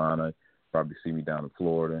North Carolina. Probably see me down in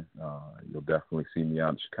Florida. You'll definitely see me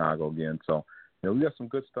out in Chicago again. So we got some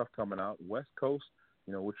good stuff coming out. West Coast,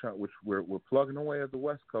 we're plugging away at the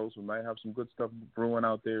West Coast. We might have some good stuff brewing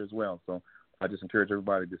out there as well. So I just encourage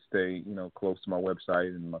everybody to stay close to my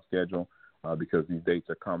website and my schedule because these dates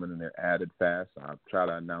are coming and they're added fast. I try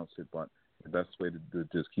to announce it, but the best way to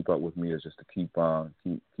just keep up with me is just to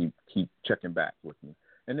keep checking back with me.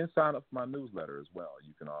 And then sign up for my newsletter as well.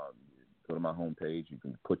 You can go to my homepage. You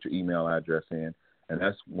can put your email address in, and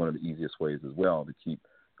that's one of the easiest ways as well to keep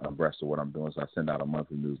abreast of what I'm doing. So I send out a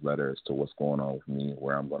monthly newsletter as to what's going on with me and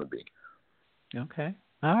where I'm going to be. Okay.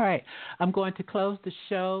 All right. I'm going to close the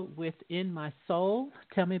show with "In My Soul."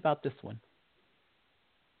 Tell me about this one.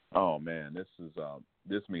 Oh man,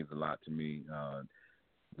 this means a lot to me.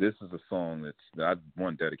 This is a song that I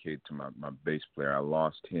want dedicated to my bass player. I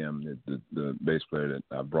lost him, the bass player that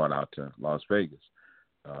I brought out to Las Vegas,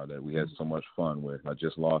 that we had so much fun with. I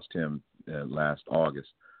just lost him last August.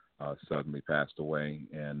 Suddenly passed away,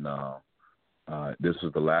 and this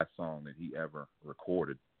was the last song that he ever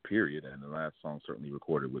recorded, period, and the last song certainly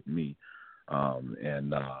recorded with me.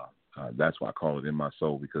 That's why I call it In My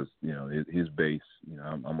Soul, because his bass.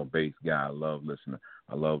 I'm a bass guy. I love listening.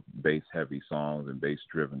 I love bass heavy songs and bass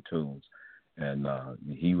driven tunes. And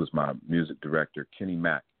he was my music director. Kenny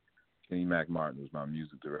Mack Martin was my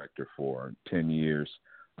music director for 10 years.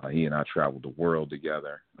 He and I traveled the world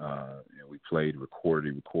together, and we played,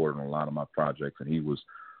 recorded on a lot of my projects. And he was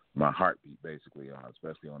my heartbeat, basically,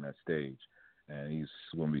 especially on that stage. And he's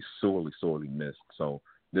going to be sorely, sorely missed. So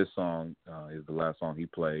this song is the last song he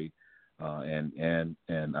played. And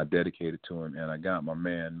I dedicated to him, and I got my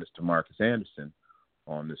man, Mr. Marcus Anderson,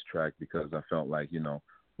 on this track because I felt like,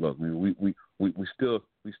 look, we still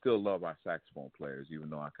love our saxophone players, even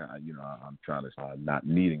though I'm trying to not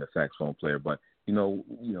needing a saxophone player, but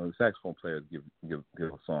the saxophone players give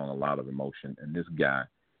a song a lot of emotion, and this guy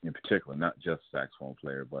in particular, not just saxophone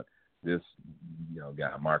player, but this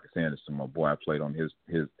guy Marcus Anderson, my boy, I played on his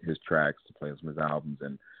tracks to play on some of his albums,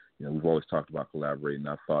 and we've always talked about collaborating.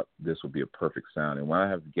 I thought this would be a perfect sound. And when I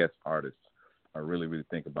have guest artists, I really, really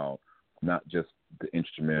think about not just the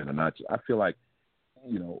instrument, or not. I feel like,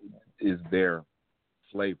 is their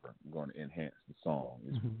flavor going to enhance the song?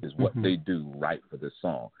 Is what they do right for this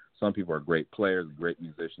song? Some people are great players, great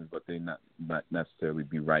musicians, but they not necessarily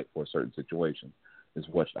be right for a certain situation. Is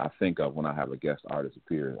what I think of when I have a guest artist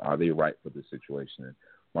appear. Are they right for this situation? And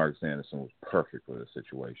Marcus Anderson was perfect for this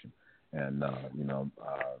situation. And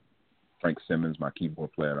Frank Simmons, my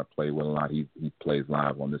keyboard player that I play with a lot, he plays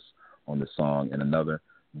live on this song, and another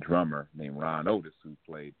drummer named Ron Otis, who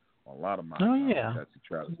played on a lot of my he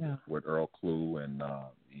travels with Earl Clue, and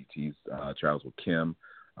he's travels with Kim,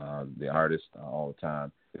 the artist, all the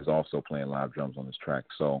time, is also playing live drums on this track.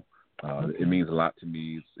 So it means a lot to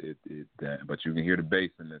me. But you can hear the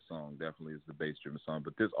bass in this song. Definitely is the bass-driven song.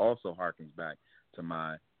 But this also harkens back to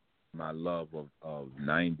my love of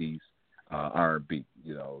 90s R&B,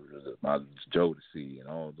 my Jodeci and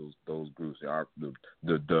all those groups.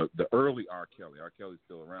 The early R. Kelly. R. Kelly's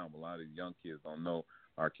still around, but a lot of these young kids don't know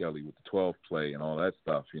R. Kelly with the 12 play and all that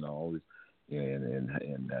stuff. All this,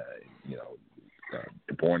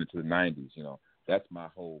 born into the 90s. That's my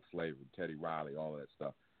whole flavor. Teddy Riley, all that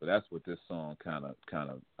stuff. So that's what this song kind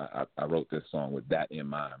of. I wrote this song with that in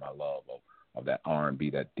mind. My love of that R&B,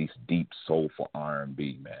 that deep soulful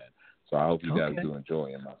R&B, man. So I hope you guys do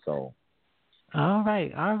enjoy In My Soul. All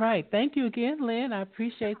right. Thank you again, Lynn. I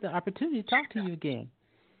appreciate the opportunity to talk to you again.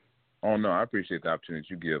 Oh no, I appreciate the opportunity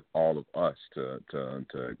you give all of us to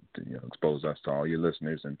expose us to all your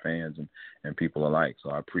listeners and fans and people alike. So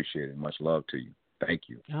I appreciate it. Much love to you. Thank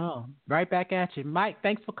you. Oh, right back at you. Mike,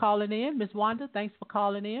 thanks for calling in. Ms. Wanda, thanks for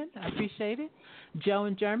calling in. I appreciate it. Joe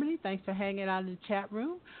in Germany, thanks for hanging out in the chat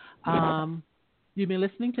room. You've been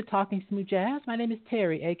listening to Talking Smooth Jazz. My name is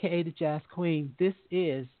Terry, a.k.a. the Jazz Queen. This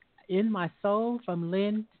is In My Soul from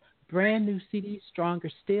Lynn's brand new CD,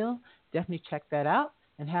 Stronger Still. Definitely check that out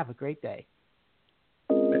and have a great day.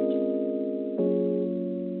 Thank you.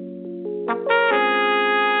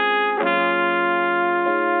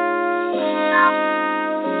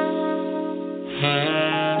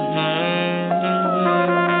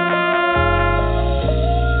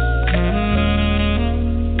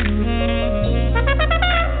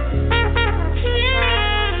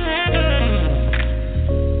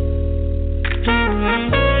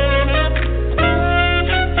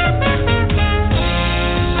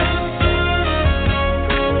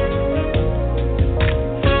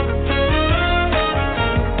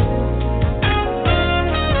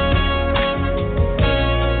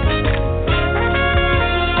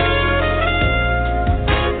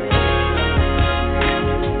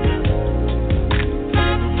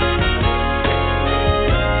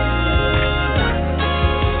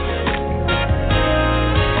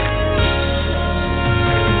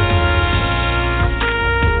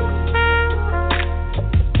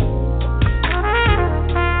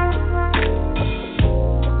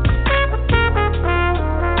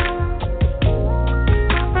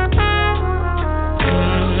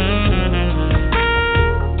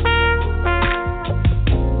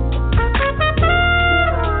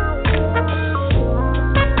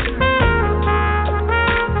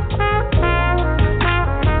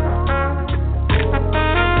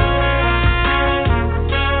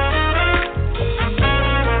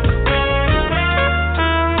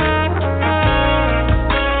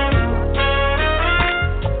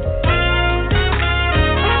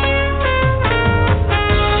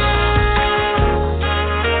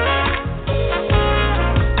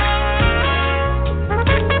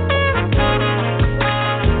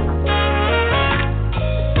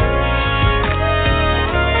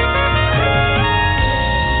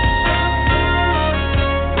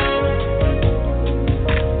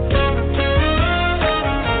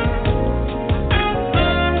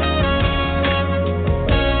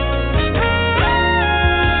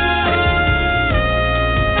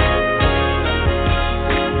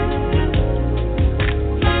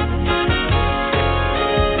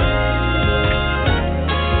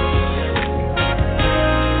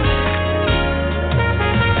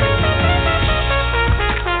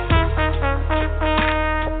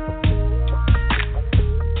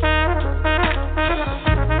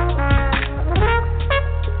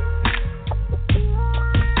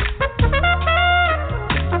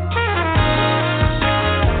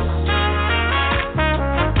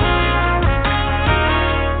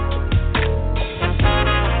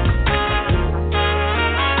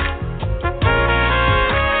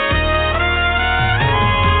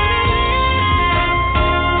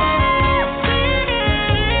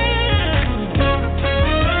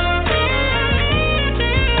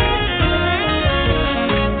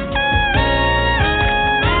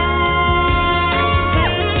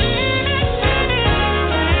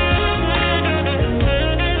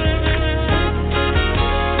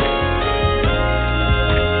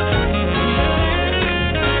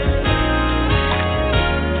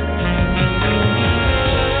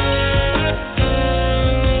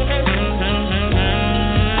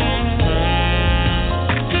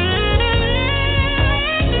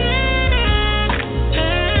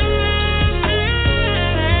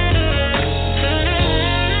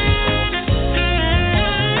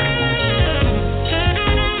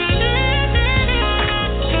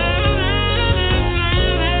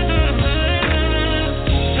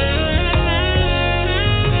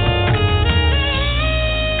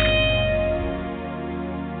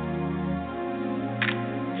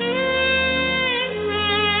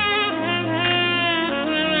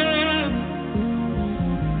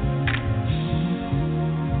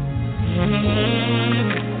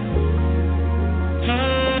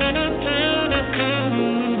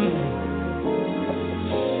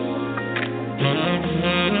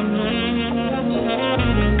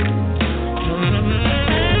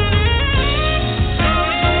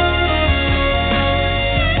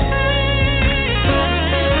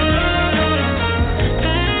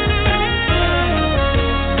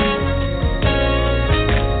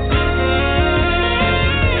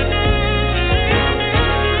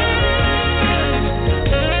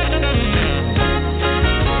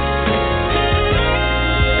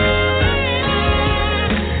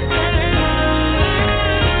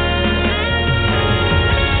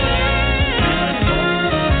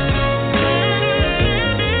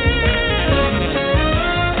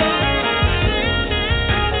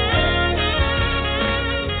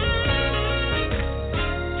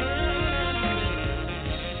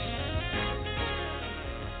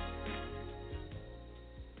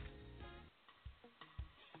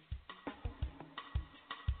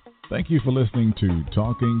 Thank you for listening to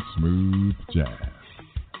Talking Smooth Jazz.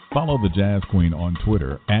 Follow the Jazz Queen on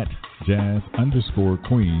Twitter at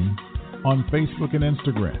Jazz_Queen, on Facebook and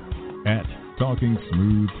Instagram at Talking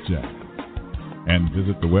Smooth Jazz, and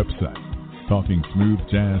visit the website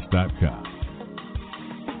talkingsmoothjazz.com.